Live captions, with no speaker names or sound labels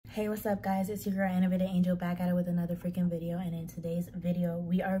Hey, what's up guys? It's your girl Animated Angel back at it with another freaking video, and in today's video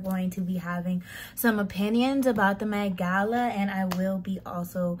we are going to be having some opinions about the Met Gala, and I will be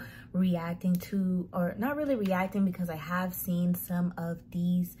also reacting to, or not really reacting because I have seen some of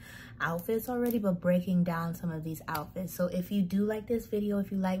these outfits already, but breaking down some of these outfits. So if you do like this video,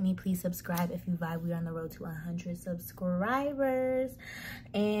 if you like me, please subscribe. If you vibe, we're on the road to 100 subscribers.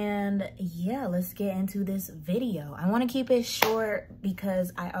 And yeah, let's get into this video. I want to keep it short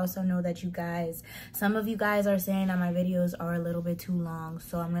because I also know that you guys, some of you guys are saying that my videos are a little bit too long,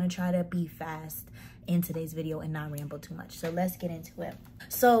 so I'm going to try to be fast in today's video and not ramble too much. So let's get into it.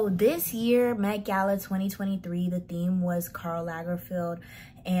 So this year, Met Gala 2023, the theme was Karl Lagerfeld,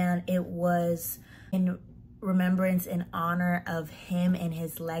 and it was in remembrance in honor of him and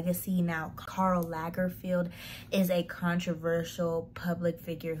his legacy. Now, Karl Lagerfeld is a controversial public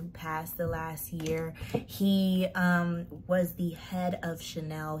figure who passed the last year. He was the head of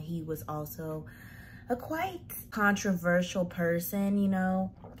Chanel. He was also a quite controversial person, you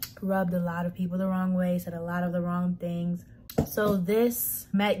know, rubbed a lot of people the wrong way, said a lot of the wrong things. So this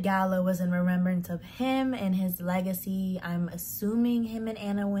Met Gala was in remembrance of him and his legacy. I'm assuming him and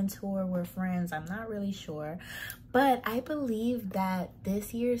Anna Wintour were friends. I'm not really sure. But I believe that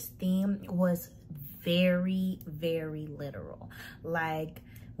this year's theme was very, very literal. Like,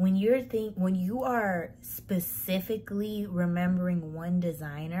 when you are specifically remembering one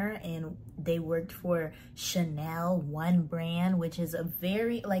designer and they worked for Chanel, one brand, which is a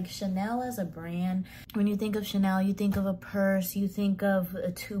very, like, Chanel as a brand. When you think of Chanel, you think of a purse, you think of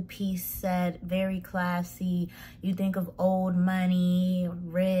a two-piece set, very classy. You think of old money,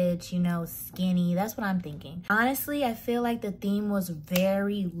 rich, you know, skinny. That's what I'm thinking. Honestly, I feel like the theme was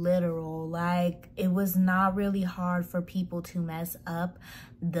very literal. Like, it was not really hard for people to mess up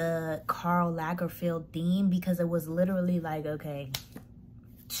the Karl Lagerfeld theme because it was literally like, okay,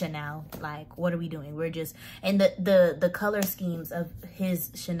 Chanel, like, what are we doing? We're just, and the color schemes of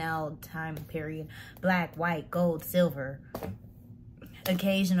his Chanel time period, black, white, gold, silver,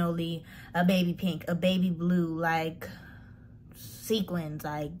 occasionally a baby pink, a baby blue, like sequins.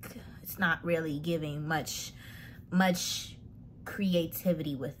 Like, it's not really giving much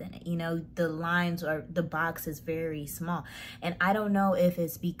creativity within it, you know. The lines, or the box, is very small, and I don't know if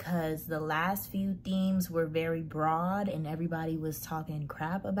it's because the last few themes were very broad and everybody was talking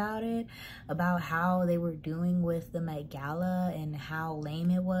crap about it, about how they were doing with the Met Gala and how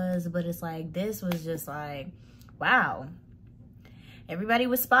lame it was. But it's like, this was just like, wow, everybody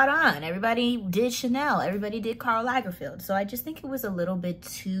was spot on. Everybody did Chanel. Everybody did Karl Lagerfeld. So I just think it was a little bit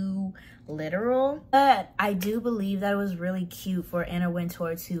too literal. But I do believe that it was really cute for Anna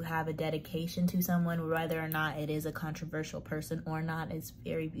Wintour to have a dedication to someone, whether or not it is a controversial person or not. It's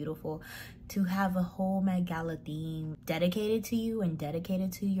very beautiful to have a whole Met Gala theme dedicated to you and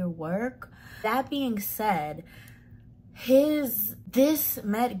dedicated to your work. That being said, this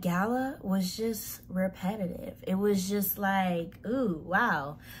Met Gala was just repetitive. It was just like, ooh,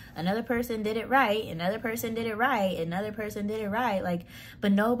 wow, another person did it right, another person did it right, another person did it right, like,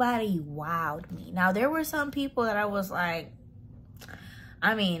 but nobody wowed me. Now, there were some people that I was like,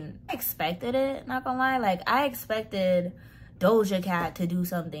 I mean, I expected it, not gonna lie. Like, I expected Doja Cat to do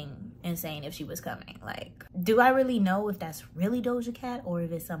something insane if she was coming. Like, do I really know if that's really Doja Cat or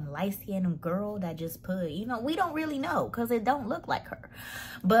if it's some light-skinned girl that just put, you know, we don't really know because it don't look like her.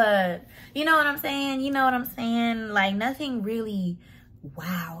 But you know what I'm saying? You know what I'm saying? Like, nothing really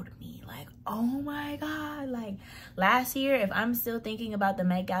wowed me. Like, oh my God. Like, last year, if I'm still thinking about the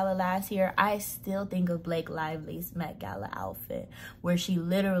Met Gala last year, I still think of Blake Lively's Met Gala outfit, where she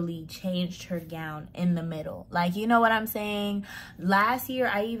literally changed her gown in the middle. Like, you know what I'm saying? Last year,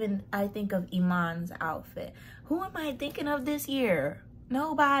 I think of Iman's outfit. Who am I thinking of this year?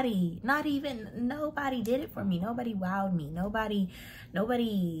 Nobody. Nobody did it for me. Nobody wowed me.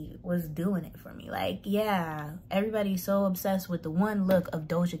 Nobody was doing it for me. Like, yeah, everybody's so obsessed with the one look of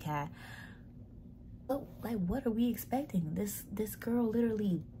Doja Cat. But, like, what are we expecting? This girl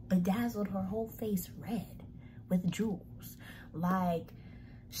literally bedazzled her whole face red with jewels. Like,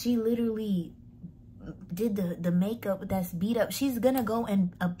 she literally did the makeup that's beat up. She's gonna go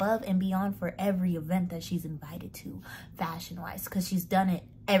and above and beyond for every event that she's invited to, fashion-wise, because she's done it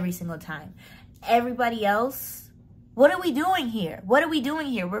every single time. Everybody else, what are we doing here? What are we doing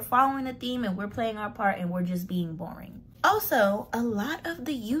here? We're following the theme and we're playing our part and we're just being boring. Also, a lot of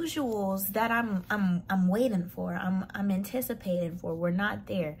the usuals that I'm waiting for, I'm anticipating for, were not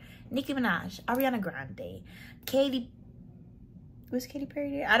there. Nicki Minaj, Ariana Grande, was Katy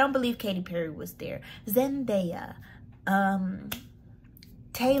Perry there? I don't believe Katy Perry was there. Zendaya,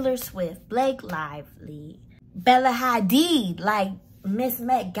 Taylor Swift, Blake Lively, Bella Hadid. Like, Miss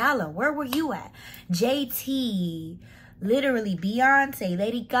Met Gala, where were you at? JT, literally Beyonce,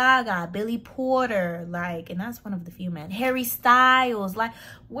 Lady Gaga, Billy Porter, like, and that's one of the few men. Harry Styles, like,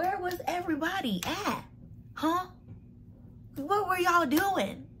 where was everybody at? Huh? What were y'all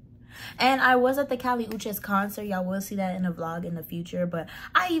doing? And I was at the Kali Uchis concert. Y'all will see that in a vlog in the future. But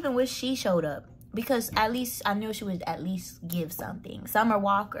I even wish she showed up. Because at least I knew she would at least give something. Summer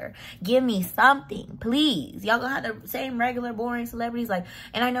Walker, give me something, please. Y'all gonna have the same regular boring celebrities. Like,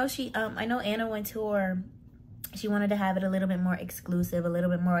 and I know I know Anna went to her. She wanted to have it a little bit more exclusive, a little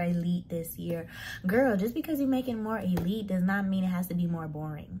bit more elite this year. Girl, just because you're making more elite does not mean it has to be more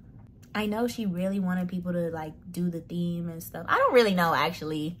boring. I know she really wanted people to like do the theme and stuff. I don't really know,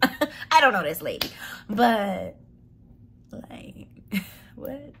 actually. I don't know this lady, but like,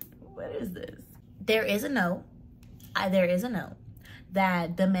 what is this? There is a note. There is a note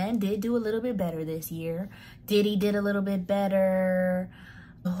that the men did do a little bit better this year. Diddy did a little bit better.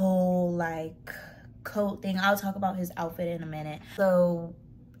 The whole like coat thing. I'll talk about his outfit in a minute. So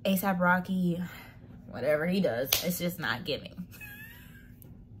A$AP Rocky, whatever he does, it's just not giving.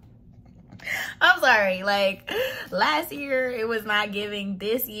 I'm sorry, like last year it was not giving.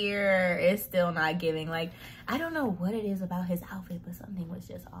 This year it's still not giving. Like, I don't know what it is about his outfit, but something was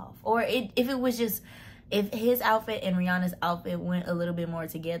just off. Or if his outfit and Rihanna's outfit went a little bit more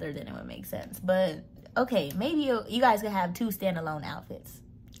together, then it would make sense. But okay, maybe you guys could have two standalone outfits.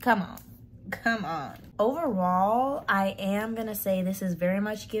 Come on. Overall, I am gonna say this is very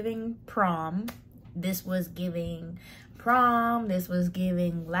much giving prom. This was giving prom. This was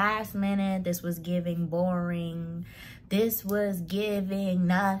giving last minute. This was giving boring. This was giving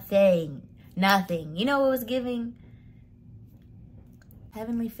nothing. You know what was giving?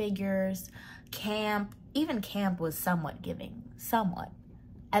 Heavenly Figures, camp. Even camp was somewhat giving. Somewhat.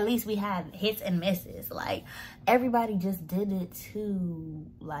 At least we had hits and misses. Like, everybody just did it too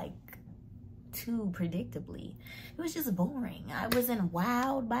predictably. It was just boring. I wasn't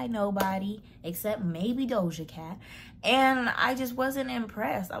wowed by nobody except maybe Doja Cat, and I just wasn't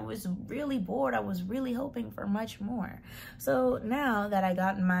impressed. I was really bored. I was really hoping for much more. So now that I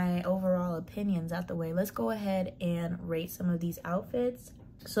got my overall opinions out the way, let's go ahead and rate some of these outfits.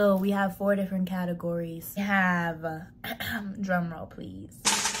 So we have 4 different categories. We have drum roll please.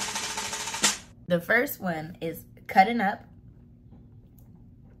 The first one is cutting up,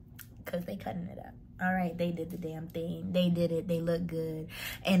 because they cutting it up. All right, they did the damn thing. They did it. They look good.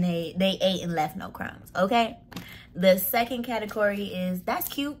 And they ate and left no crumbs, okay? The second category is, that's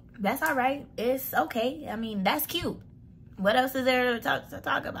cute. That's all right. It's okay. I mean, that's cute. What else is there to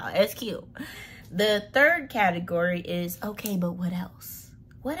talk about? It's cute. The third category is, okay, but what else?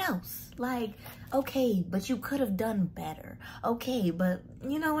 What else? Like, okay, but you could have done better. Okay, but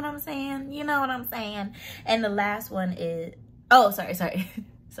you know what I'm saying? You know what I'm saying? And the last one is, oh, sorry.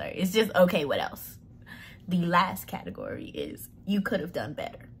 Sorry, it's just, okay, what else? The last category is, you could have done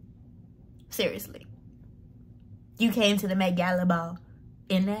better. Seriously. You came to the Met Gala ball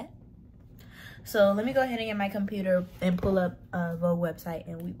in that? So let me go ahead and get my computer and pull up Vogue website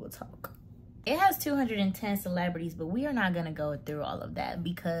and we will talk. It has 210 celebrities, but we are not going to go through all of that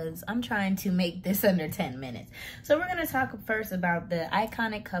because I'm trying to make this under 10 minutes. So we're going to talk first about the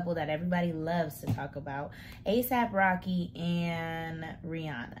iconic couple that everybody loves to talk about, A$AP Rocky and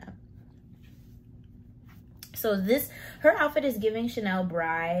Rihanna. So her outfit is giving Chanel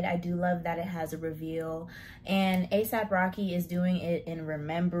Bride. I do love that it has a reveal. And A$AP Rocky is doing it in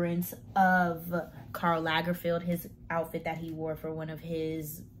remembrance of Karl Lagerfeld, his outfit that he wore for one of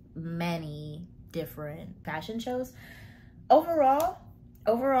his many different fashion shows. Overall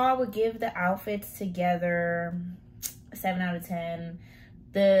would give the outfits together 7 out of 10.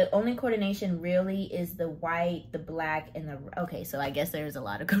 The only coordination really is the white, the black, and the, okay, so I guess there's a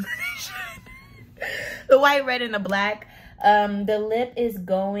lot of coordination. The white, red, and the black. The lip is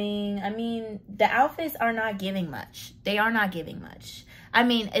going, I mean, the outfits are not giving much. They are not giving much. I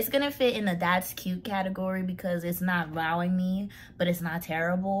mean, it's going to fit in the that's cute category because it's not wowing me, but it's not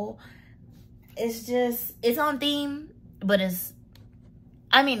terrible. It's just, it's on theme, but it's,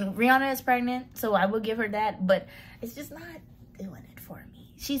 I mean, Rihanna is pregnant, so I will give her that, but it's just not doing it for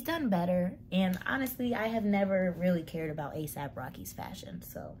me. She's done better, and honestly, I have never really cared about A$AP Rocky's fashion,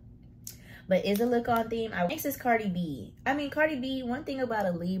 so. But is a look on theme? Next is Cardi B. I mean, Cardi B, one thing about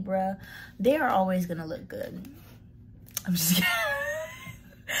a Libra, they are always going to look good. I'm just kidding.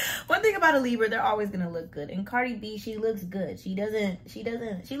 One thing about a Libra, they're always gonna look good. And Cardi B, she looks good. She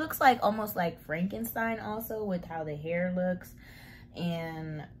looks like almost like Frankenstein also with how the hair looks.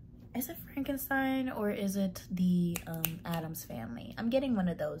 And is it Frankenstein or is it the Addams Family? I'm getting one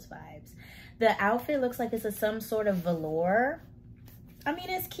of those vibes. The outfit looks like it's some sort of velour. I mean,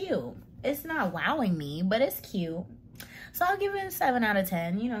 it's cute. It's not wowing me, but it's cute. So I'll give it a 7 out of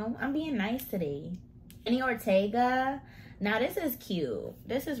 10. You know, I'm being nice today. Jenny Ortega. Now this is cute.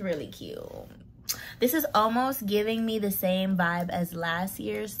 This is really cute. This is almost giving me the same vibe as last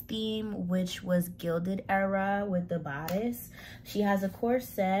year's theme, which was Gilded Era with the bodice. She has a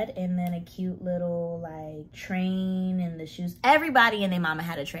corset and then a cute little like train and the shoes. Everybody and their mama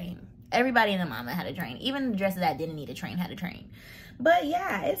had a train. Everybody and their mama had a train. Even the dresses that didn't need a train had a train. But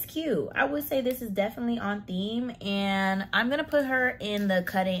yeah, it's cute. I would say this is definitely on theme, and I'm gonna put her in the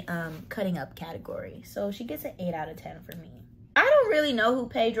cutting up category. So she gets an 8 out of 10 for me. I don't really know who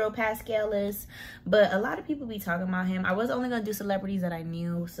Pedro Pascal is, but a lot of people be talking about him. I was only gonna do celebrities that I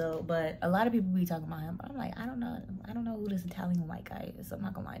knew, but a lot of people be talking about him. But I'm like, I don't know who this Italian white guy is. I'm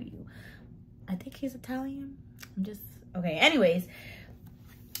not gonna lie to you. I think he's Italian. I'm just okay. Anyways,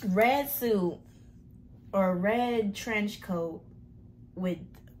 red suit or red trench coat with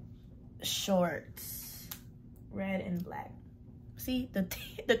shorts, red and black. See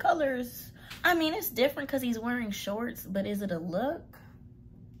the colors. I mean, it's different because he's wearing shorts, but is it a look?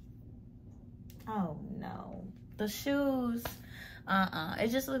 Oh no, the shoes. It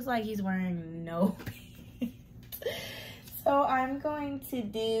just looks like he's wearing no pants. So I'm going to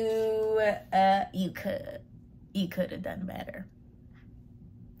do you could have done better.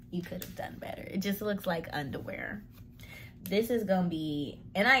 You could have done better. It just looks like underwear. This is gonna be,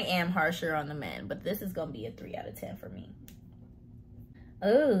 and I am harsher on the men, but this is gonna be a 3 out of 10 for me.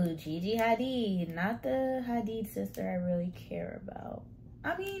 Oh, Gigi Hadid, not the Hadid sister I really care about.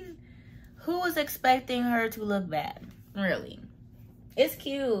 I mean, who was expecting her to look bad? Really? It's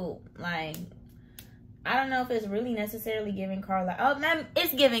cute. Like, I don't know if it's really necessarily giving Carla. Oh, man,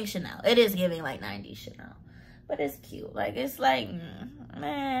 it's giving Chanel. It is giving like 90s Chanel, but it's cute. Like, it's like, So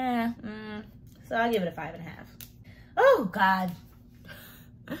I'll give it a 5.5. Oh God.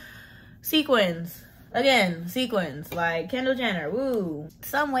 Sequins. Again, sequins. Like Kendall Jenner. Woo.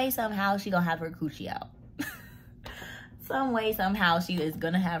 Some way, somehow, she gonna have her coochie out. Some way, somehow, she is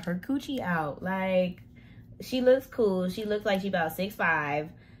gonna have her coochie out. Like, she looks cool. She looks like she about 6'5",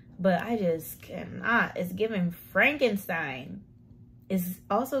 but I just cannot. It's giving Frankenstein. It's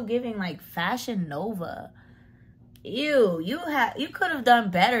also giving like Fashion Nova. Ew, you could have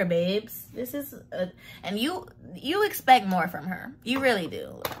done better, babes. This is and you expect more from her. You really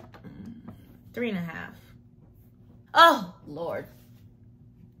do. 3.5. Oh Lord,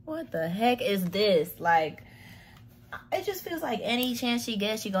 what the heck is this? Like, it just feels like any chance she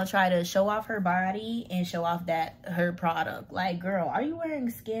gets, she gonna try to show off her body and show off her product. Like, girl, are you wearing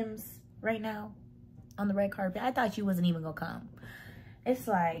Skims right now on the red carpet? I thought you wasn't even gonna come. It's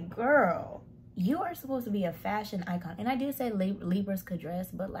like, girl, you are supposed to be a fashion icon. And I do say Libras could dress,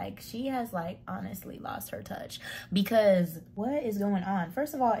 but like, she has like honestly lost her touch. Because what is going on?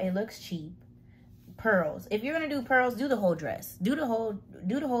 First of all, it looks cheap. Pearls. If you're gonna do pearls, do the whole dress. Do the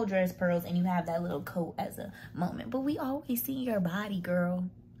whole dress pearls, and you have that little coat as a moment. But we always see your body, girl.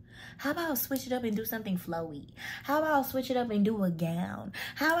 How about switch it up and do something flowy? How about switch it up and do a gown?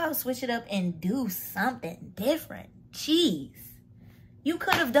 How about switch it up and do something different? Jeez. You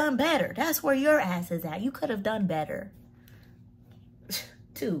could have done better. That's where your ass is at. You could have done better.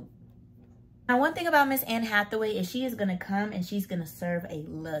 2. Now, one thing about Miss Anne Hathaway is she is going to come and she's going to serve a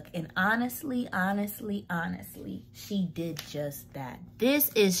look. And honestly, she did just that.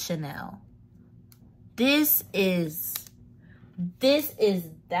 This is Chanel. This is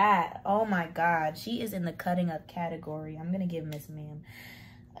that. Oh my God. She is in the cutting up category. I'm going to give Miss Ma'am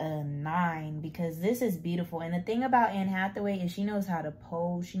a 9 because this is beautiful. And the thing about Anne Hathaway is she knows how to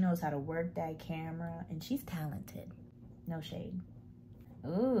pose. She knows how to work that camera. And she's talented. No shade.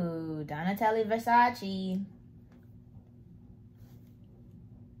 Ooh, Donatella Versace.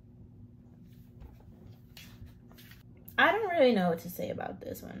 I don't really know what to say about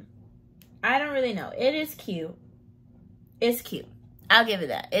this one. I don't really know. It is cute. It's cute. I'll give it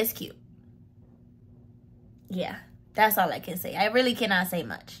that. It's cute. Yeah, that's all I can say. I really cannot say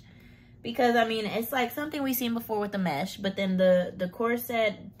much. Because, I mean, it's like something we've seen before with the mesh. But then the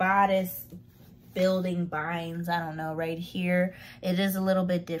corset, bodice, building binds, I don't know, right here it is a little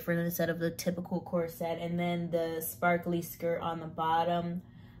bit different instead of the typical corset, and then the sparkly skirt on the bottom.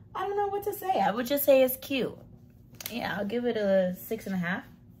 I don't know what to say. I would just say it's cute. Yeah, I'll give it a 6.5.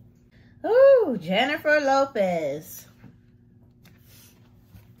 Ooh, Jennifer Lopez.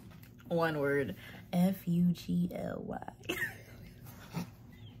 One word. F-U-G-L-Y.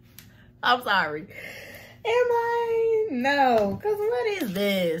 I'm sorry. Am I? No. Because what is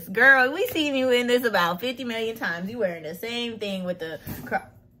this? Girl, we seen you in this about 50 million times. You wearing the same thing with the...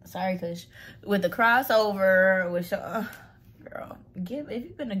 Sorry, Kush. With the crossover. With girl, if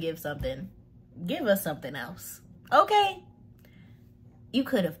you're gonna give something, give us something else. Okay? You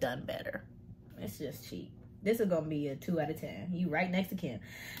could have done better. It's just cheap. This is gonna be a 2 out of 10. You right next to Kim.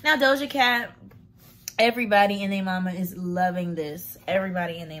 Now, Doja Cat, everybody and their mama is loving this.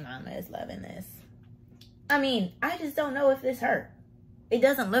 Everybody and their mama is loving this. I mean, I just don't know if it's her. It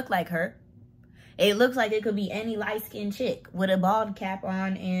doesn't look like her. It looks like it could be any light-skinned chick with a bald cap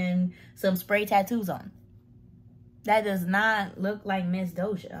on and some spray tattoos on. That does not look like Miss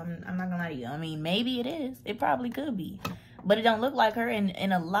Doja. I'm not gonna lie to you. I mean, maybe it is. It probably could be. But it don't look like her.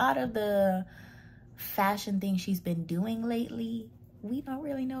 And a lot of the fashion things she's been doing lately, we don't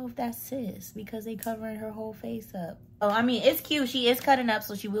really know if that's sis because they covering her whole face up. Oh, I mean, it's cute. She is cutting up,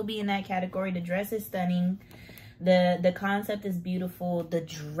 so she will be in that category. The dress is stunning. The concept is beautiful. The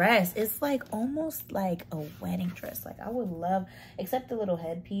dress, it's like almost like a wedding dress. Like I would love, except the little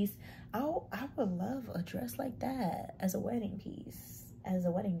headpiece, I would love a dress like that as a wedding piece, as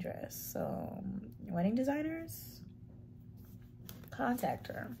a wedding dress. So wedding designers, contact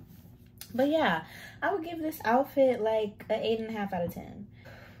her. But yeah, I would give this outfit like an 8.5 out of 10.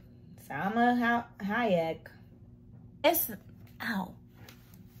 Salma Hayek. It's ow.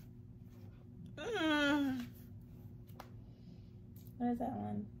 What is that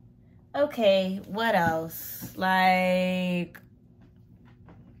one? Okay, what else? Like,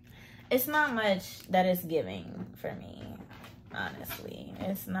 it's not much that it's giving for me, honestly.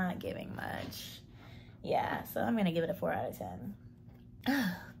 It's not giving much. Yeah, so I'm gonna give it a 4 out of 10.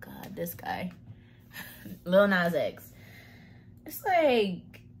 Oh, God, this guy. Lil Nas X. It's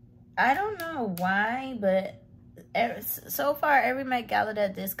like, I don't know why, but so far every Met Gala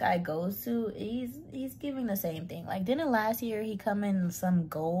that this guy goes to, he's giving the same thing. Like, didn't last year he come in some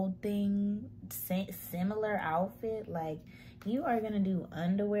gold thing, similar outfit? Like, you are gonna do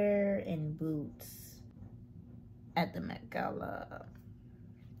underwear and boots at the Met Gala.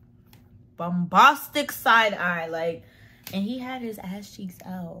 Bombastic side eye, like, and he had his ass cheeks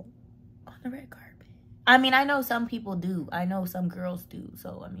out on the red carpet. I mean, I know some people do. I know some girls do.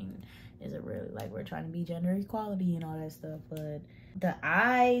 So, I mean, is it really like we're trying to be gender equality and all that stuff? But the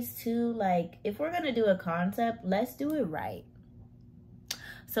eyes too, like, if we're gonna do a concept, let's do it right.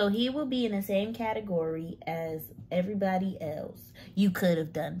 So he will be in the same category as everybody else. You could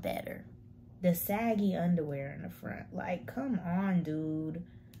have done better. The saggy underwear in the front, like, come on, dude.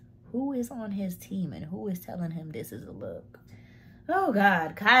 Who is on his team and who is telling him this is a look? Oh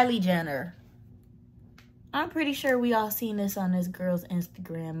God, Kylie Jenner. I'm pretty sure we all seen this on this girl's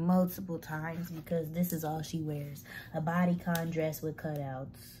Instagram multiple times because this is all she wears. A bodycon dress with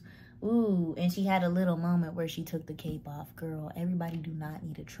cutouts. Ooh, and she had a little moment where she took the cape off. Girl, everybody do not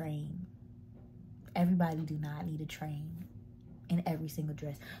need a train. Everybody do not need a train in every single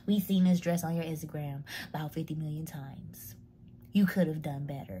dress. We've seen this dress on your Instagram about 50 million times. You could have done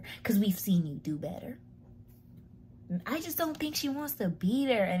better because we've seen you do better. I just don't think she wants to be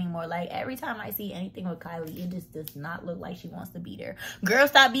there anymore. Like, every time I see anything with Kylie, it just does not look like she wants to be there. Girl,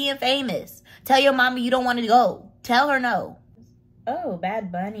 stop being famous. Tell your mama you don't want to go. Tell her no. Oh,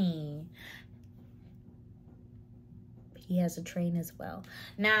 Bad Bunny. He has a train as well.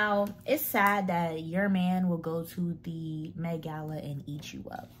 Now, it's sad that your man will go to the Met Gala and eat you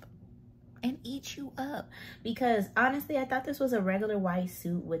up. And eat you up. Because, honestly, I thought this was a regular white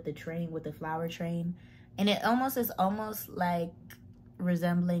suit with the train, with the flower train. And it is almost like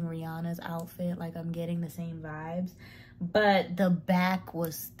resembling Rihanna's outfit. Like, I'm getting the same vibes. But the back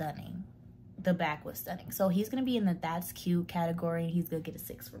was stunning. The back was stunning. So he's going to be in the that's cute category. And he's going to get a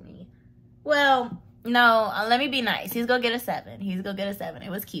 6 for me. Well, no. Let me be nice. He's going to get a 7. He's going to get a 7. It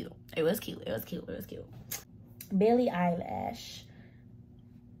was cute. It was cute. It was cute. It was cute. Billie Eilish.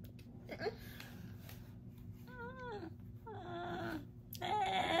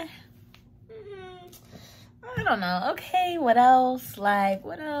 I don't know. Okay, what else? Like,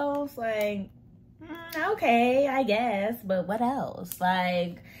 what else? Like, okay, I guess. But what else?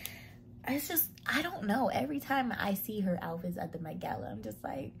 Like, it's just, I don't know. Every time I see her outfits at the Met Gala, I'm just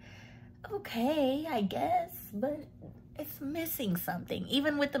like, okay, I guess. But it's missing something.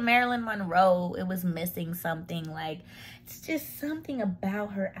 Even with the Marilyn Monroe, it was missing something. Like, it's just something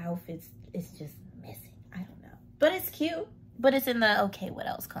about her outfits is just missing. I don't know. But it's cute. But it's in the, okay, what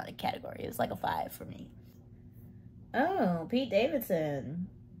else kind of category. It's like a 5 for me. Oh, Pete Davidson.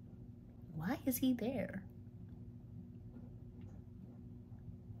 Why is he there?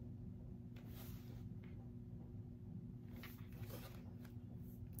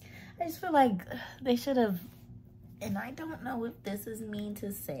 I just feel like they should have, and I don't know if this is mean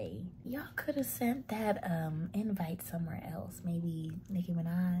to say, y'all could have sent that invite somewhere else. Maybe Nicki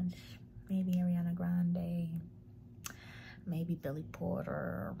Minaj, maybe Ariana Grande. maybe Billy Porter,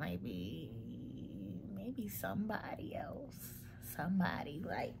 or maybe somebody else. Somebody,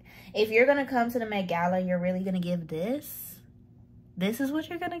 like, if you're gonna come to the Met Gala, you're really gonna give this? This is what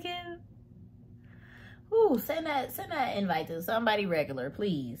you're gonna give? Ooh, send that invite to somebody regular,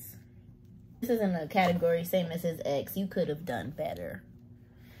 please. This is in the category same as his ex. You could have done better.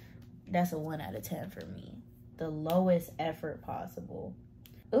 That's a 1 out of 10 for me. The lowest effort possible.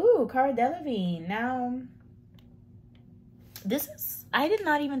 Ooh, Cara Delevingne. Now, this is, I did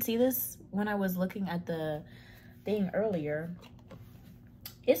not even see this when I was looking at the thing earlier.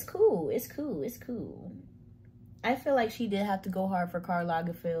 It's cool. It's cool. It's cool. I feel like she did have to go hard for Karl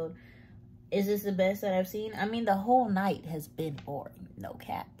Lagerfeld. Is this the best that I've seen? I mean, the whole night has been boring. No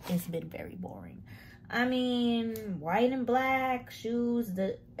cap. It's been very boring. I mean, white and black shoes.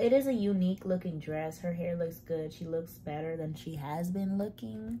 It is a unique looking dress. Her hair looks good. She looks better than she has been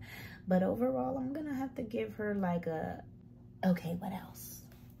looking. But overall, I'm going to have to give her like a, okay, what else?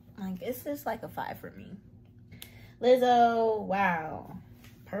 Like, it's just like a 5 for me. Lizzo, wow.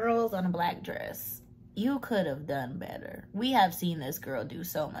 Pearls on a black dress. You could have done better. We have seen this girl do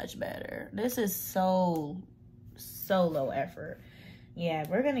so much better. This is so low effort. Yeah,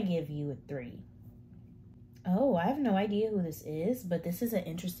 we're going to give you a 3. Oh, I have no idea who this is, but this is an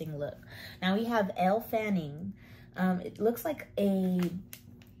interesting look. Now we have Elle Fanning. It looks like a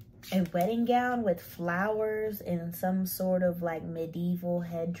wedding gown with flowers and some sort of like medieval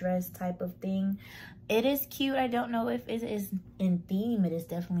headdress type of thing. It is cute. I don't know if it is in theme. It is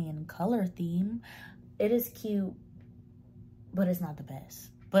definitely in color theme. It is cute, but it's not the best.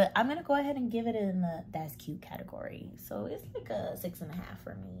 But I'm going to go ahead and give it in the that's cute category. So it's like a 6.5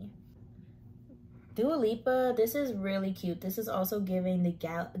 for me. Dua Lipa, this is really cute. This is also giving the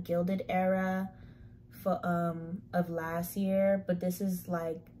Gilded era of last year. But this is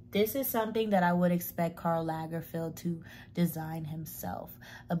something that I would expect Karl Lagerfeld to design himself.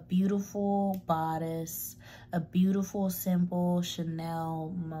 A beautiful bodice, a beautiful, simple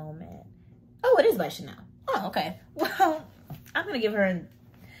Chanel moment. Oh, it is by Chanel. Oh, okay. Well, I'm going to give her,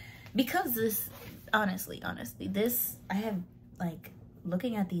 because this, honestly, this, I have, like,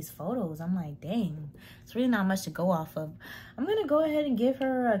 looking at these photos, I'm like, dang, it's really not much to go off of. I'm going to go ahead and give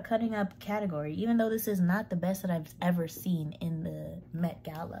her a cutting up category, even though this is not the best that I've ever seen in the Met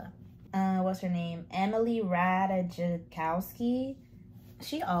Gala. What's her name? Emily Ratajkowski.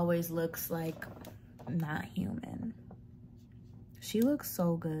 She always looks like not human. She looks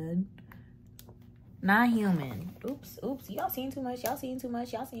so good. Not human. Oops. Y'all seen too much.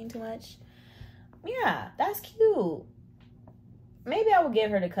 Yeah, that's cute. Maybe I will give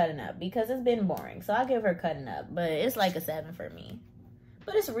her the cutting up because it's been boring. So I'll give her cutting up. But it's like a 7 for me.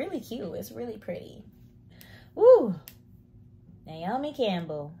 But it's really cute. It's really pretty. Woo. Naomi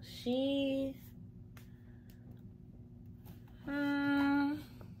Campbell. She...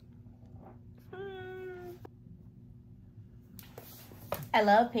 I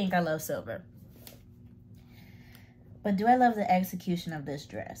love pink. I love silver. But do I love the execution of this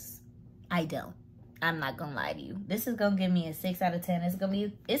dress? I don't. I'm not gonna lie to you. This is gonna give me a 6 out of 10.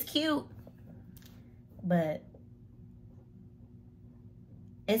 It's cute. But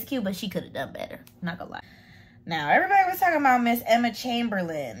she could have done better. Not gonna lie. Now, everybody was talking about Miss Emma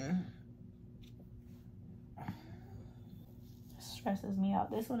Chamberlain. Stresses me out.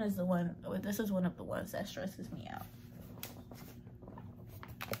 This is one of the ones that stresses me out.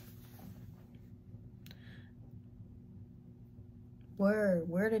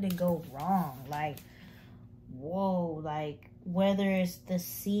 Where did it go wrong? Like, whoa, like whether it's the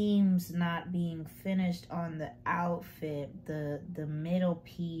seams not being finished on the outfit, the middle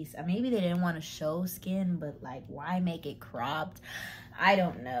piece. Maybe they didn't want to show skin, but like, why make it cropped? I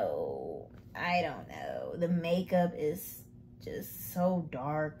don't know. The makeup is just so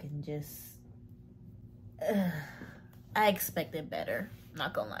dark and just I expected better.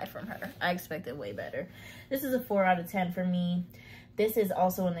 Not gonna lie, from her. I expected way better. This is a 4 out of 10 for me. This is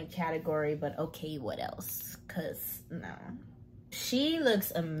also in the category, but okay, what else? Because, no. She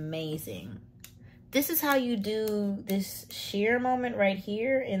looks amazing. This is how you do this sheer moment right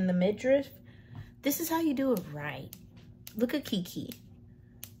here in the midriff. This is how you do it right. Look at Kiki.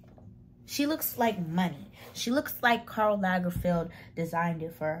 She looks like money. She looks like Karl Lagerfeld designed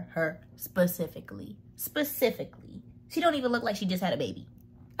it for her specifically. She don't even look like she just had a baby.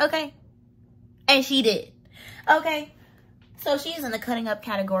 Okay? And she did. Okay? So she's in the cutting up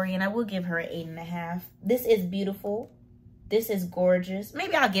category, and I will give her an 8.5. This is beautiful. This is gorgeous.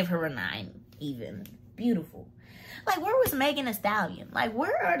 Maybe I'll give her a 9 even. Beautiful. Like, where was Megan Thee Stallion? Like,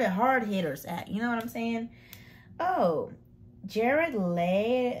 where are the hard hitters at? You know what I'm saying? Oh, Leto.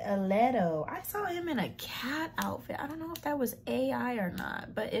 I saw him in a cat outfit. I don't know if that was AI or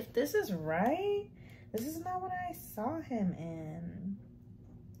not, but if this is right, this is not what I saw him in.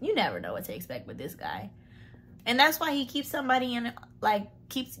 You never know what to expect with this guy. And that's why he keeps somebody in, like,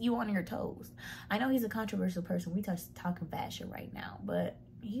 keeps you on your toes. I know he's a controversial person. We just talking fashion right now, but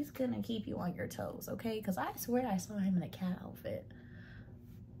he's gonna keep you on your toes, okay? Because I swear I saw him in a cat outfit.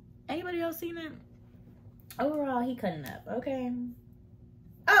 Anybody else seen it? Overall, he cutting up, okay?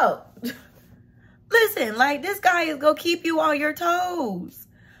 Oh, listen, like, this guy is gonna keep you on your toes,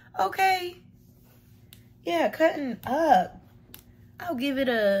 okay? Yeah, cutting up. I'll give it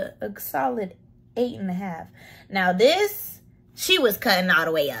a solid 8.5. Now this, she was cutting all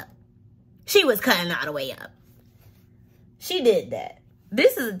the way up. She was cutting all the way up. She did that.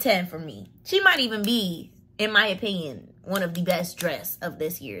 This is a 10 for me. She might even be, in my opinion, one of the best dressed of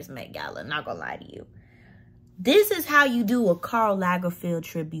this year's Met Gala. Not gonna lie to you. This is how you do a Karl Lagerfeld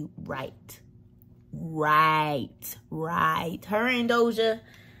tribute right. Right. Her and Doja,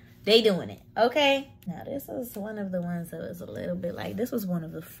 they doing it, okay? Now, this was one of the ones that was a little bit like, this was one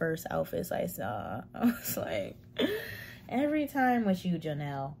of the first outfits I saw. I was like, every time with you,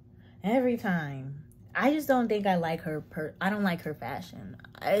 Janelle. Every time. I just don't think I like her. I don't like her fashion.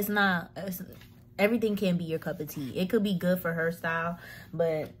 Everything can be your cup of tea. It could be good for her style,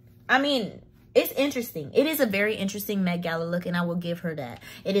 but, I mean, it's interesting. It is a very interesting Met Gala look, and I will give her that.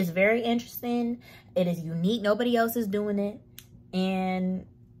 It is very interesting. It is unique. Nobody else is doing it, and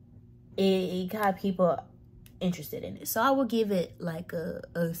it got people interested in it. So I will give it like a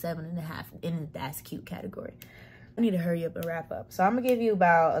 7.5 in the that's cute category. I need to hurry up and wrap up. So I'm gonna give you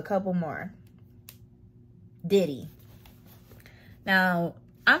about a couple more. Diddy. Now,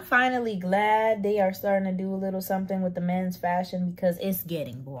 I'm finally glad they are starting to do a little something with the men's fashion, because it's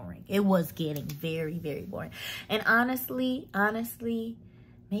getting boring. It was getting very, very boring. And honestly,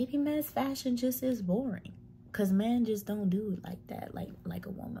 maybe men's fashion just is boring. Because men just don't do it like that, like a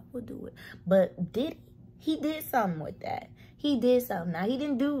woman would do it. But Diddy, he did something with that. He did something. Now, he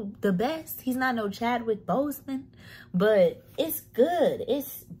didn't do the best. He's not no Chadwick Boseman. But it's good.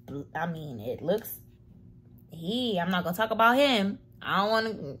 I mean, it looks... I'm not going to talk about him. I don't want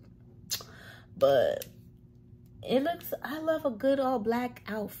to... But it looks... I love a good all black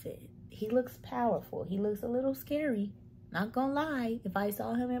outfit. He looks powerful. He looks a little scary. Not going to lie. If I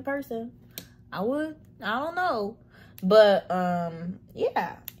saw him in person, I would... I don't know, but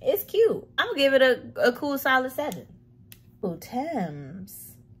yeah, it's cute. I'll give it a cool solid 7. Oh,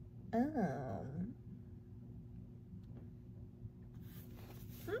 Thames.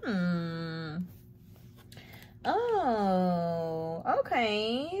 Oh,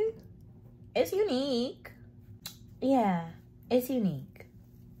 okay. It's unique. Yeah, it's unique.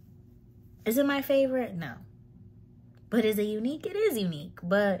 Is it my favorite? No. But is it unique? It is unique,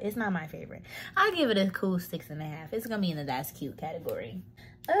 but it's not my favorite. I'll give it a cool 6.5. It's gonna be in the that's cute category.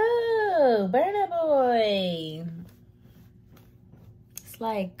 Oh, Burna Boy. It's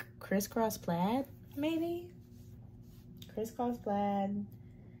like crisscross plaid, maybe? Crisscross plaid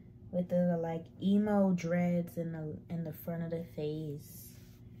with the like emo dreads in the front of the face.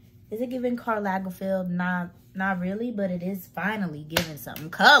 Is it giving Karl Lagerfeld? Not really, but it is finally giving something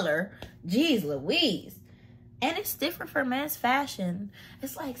color. Jeez Louise. And it's different for men's fashion.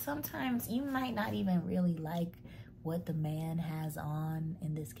 It's like sometimes you might not even really like what the man has on.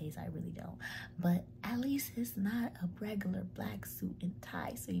 In this case, I really don't. But at least it's not a regular black suit and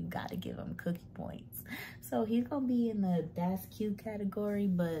tie, so you got to give him cookie points. So he's going to be in the that's cute category,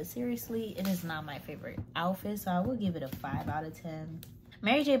 but seriously, it is not my favorite outfit, so I will give it a 5 out of 10.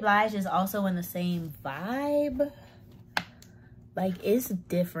 Mary J. Blige is also in the same vibe. Like, it's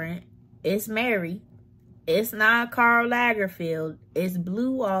different. It's Mary. It's not Karl Lagerfeld. It's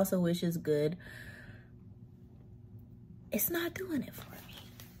blue also, which is good. It's not doing it for me.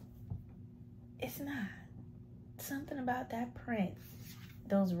 It's not. Something about that print.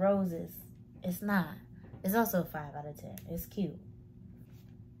 Those roses. It's not. It's also a 5 out of 10. It's cute.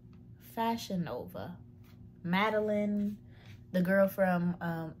 Fashion Nova. Madeline. The girl from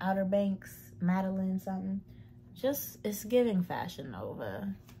Outer Banks. Madeline something. Just, it's giving Fashion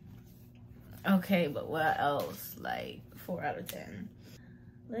Nova. Okay, but what else? Like 4 out of 10.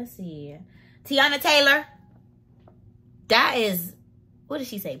 Let's see. Tiana Taylor. That is, what did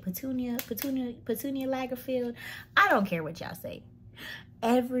she say? Petunia Lagerfeld. I don't care what y'all say.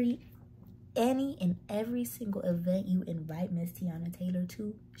 Any and every single event you invite Miss Tiana Taylor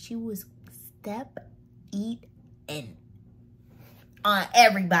to, she was step, eat, and on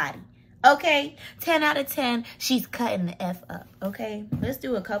everybody. Okay, 10 out of 10. She's cutting the F up. Okay, let's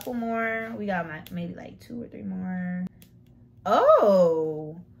do a couple more. We got maybe like 2 or 3 more.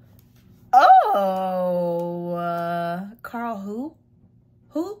 Oh. Carl who?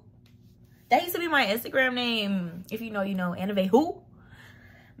 Who? That used to be my Instagram name. If you know, you know. Anime who?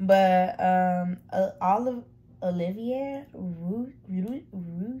 But Olivier Rousteing.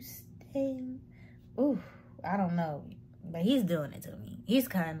 Ooh, I don't know. But he's doing it to me. He's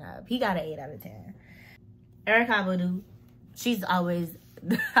cutting up. He got an 8 out of 10. Erica Badu. She's always,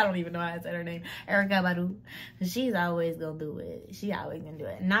 I don't even know how I said her name. Erica Badu. She's always gonna do it. She always gonna do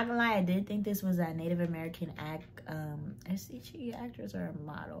it. Not gonna lie, I did think this was a Native American is she actress or a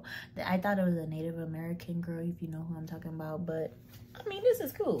model? I thought it was a Native American girl, if you know who I'm talking about. But I mean, this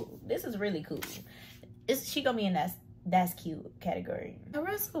is cool. This is really cool. She gonna be in that's cute category.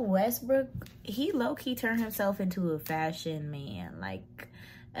 Russell Westbrook, he low-key turned himself into a fashion man, like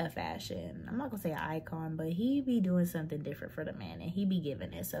a fashion, I'm not gonna say an icon, but he be doing something different for the man, and he be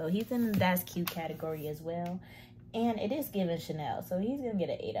giving it. So he's in that's cute category as well, and it is giving Chanel, so he's gonna get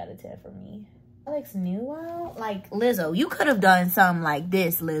an 8 out of 10 for me. Alex Newell, like Lizzo, you could have done something like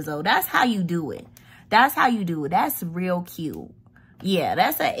this, Lizzo. That's how you do it. That's how you do it. That's real cute. Yeah,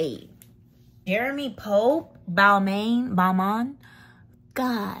 that's an 8. Jeremy Pope, Bauman.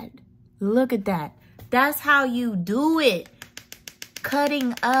 God, look at that. That's how you do it.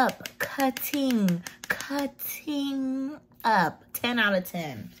 Cutting up. 10 out of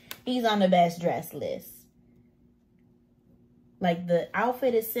 10. He's on the best dress list. Like, the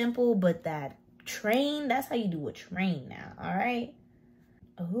outfit is simple, but that train, that's how you do a train now, all right?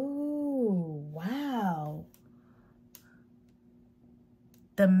 Oh, wow.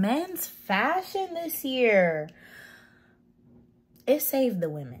 The men's fashion this year, it saved the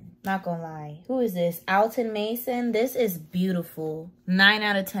women. Not gonna lie. Who is this? Alton Mason. This is beautiful. 9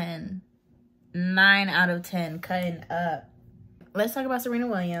 out of 10. 9 out of 10. Cutting up. Let's talk about Serena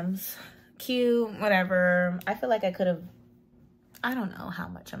Williams. Cute, whatever. I feel like I could have, I don't know how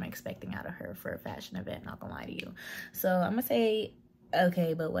much I'm expecting out of her for a fashion event. Not gonna lie to you. So I'm gonna say,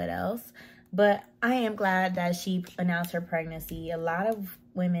 okay, but what else? But I am glad that she announced her pregnancy. A lot of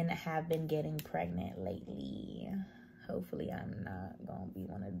women have been getting pregnant lately. Hopefully I'm not gonna be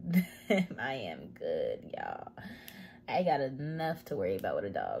one of them. I am good, y'all. I got enough to worry about with a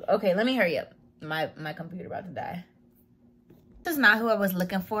dog. Okay, let me hurry up. My computer about to die. This is not who I was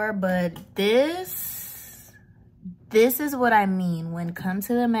looking for, but this is what I mean when come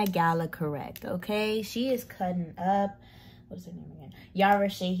to the Met Gala correct, okay? She is cutting up. What's her name again? Yara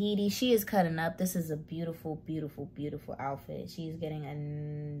Shahidi. She is cutting up. This is a beautiful, beautiful, beautiful outfit. She's getting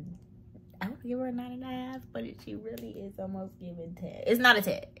I would give her a 9.5, but she really is almost giving 10. It's not a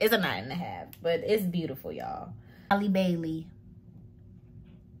 10. It's a 9.5, but it's beautiful, y'all. Halle Bailey.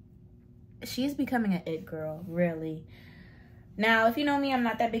 She's becoming an it girl, really. Now, if you know me, I'm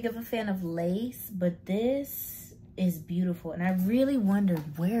not that big of a fan of lace, but this is beautiful. And I really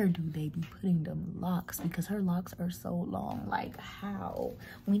wondered, where do they be putting them locks? Because her locks are so long. Like, how?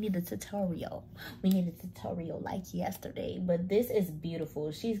 We need a tutorial. We need a tutorial like yesterday. But this is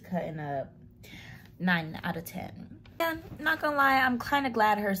beautiful. She's cutting up 9 out of 10. And not gonna lie, I'm kind of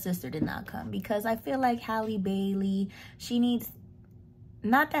glad her sister did not come, because I feel like Halle Bailey, she needs,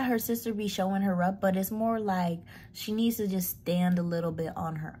 not that her sister be showing her up, but it's more like she needs to just stand a little bit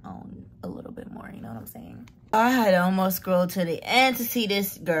on her own a little bit more, you know what I'm saying? I had almost scrolled to the end to see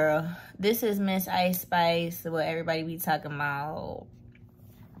this girl. This is Miss Ice Spice, what everybody be talking about.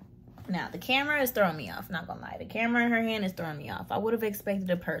 Now, the camera is throwing me off, not gonna lie. The camera in her hand is throwing me off. I would have expected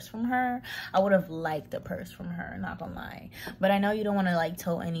a purse from her. I would have liked a purse from her, not gonna lie. But I know you don't want to, like,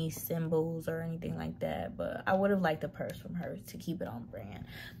 tote any symbols or anything like that. But I would have liked a purse from her to keep it on brand.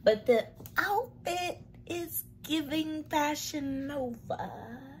 But the outfit is giving Fashion Nova.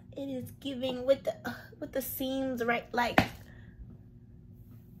 It is giving with the seams, right? Like,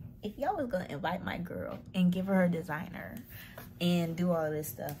 if y'all was gonna invite my girl and give her a designer and do all of this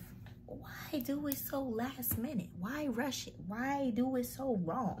stuff, why do it so last minute? Why rush it? Why do it so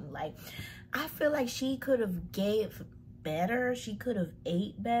wrong? Like, I feel like she could have gave better. She could have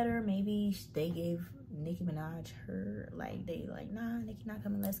ate better. Maybe they gave Nicki Minaj her, like, they like, nah, Nicki not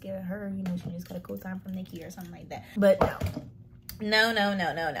coming, let's get her, you know, she just got a cool time from Nicki or something like that. But no.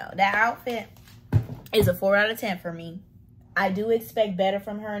 That outfit is a 4 out of 10 for me. I do expect better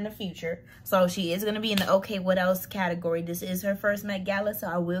from her in the future. So she is going to be in the okay, what else category. This is her first Met Gala, so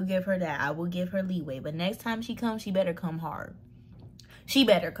I will give her that. I will give her leeway. But next time she comes, she better come hard. She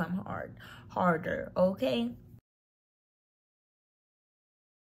better come hard. Harder, okay?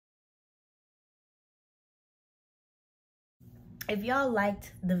 If y'all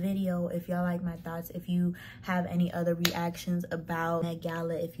liked the video, if y'all like my thoughts, if you have any other reactions about Met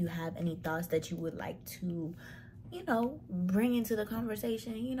Gala, if you have any thoughts that you would like to you know, bring into the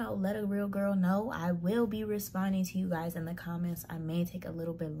conversation, you know, let a real girl know. I will be responding to you guys in the comments. I may take a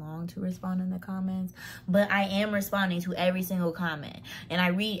little bit long to respond in the comments, but I am responding to every single comment, and I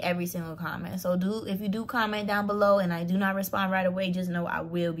read every single comment. So if you do comment down below and I do not respond right away, just know I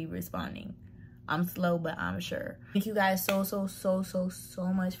will be responding. I'm slow, but I'm sure. Thank you guys so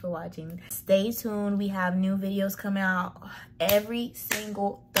much for watching. Stay tuned. We have new videos coming out every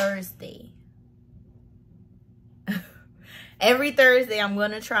single Thursday. Every Thursday, I'm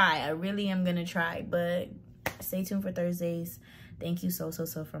gonna try. I really am gonna try, but stay tuned for Thursdays. Thank you so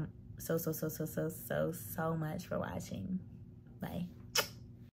much for watching. Bye.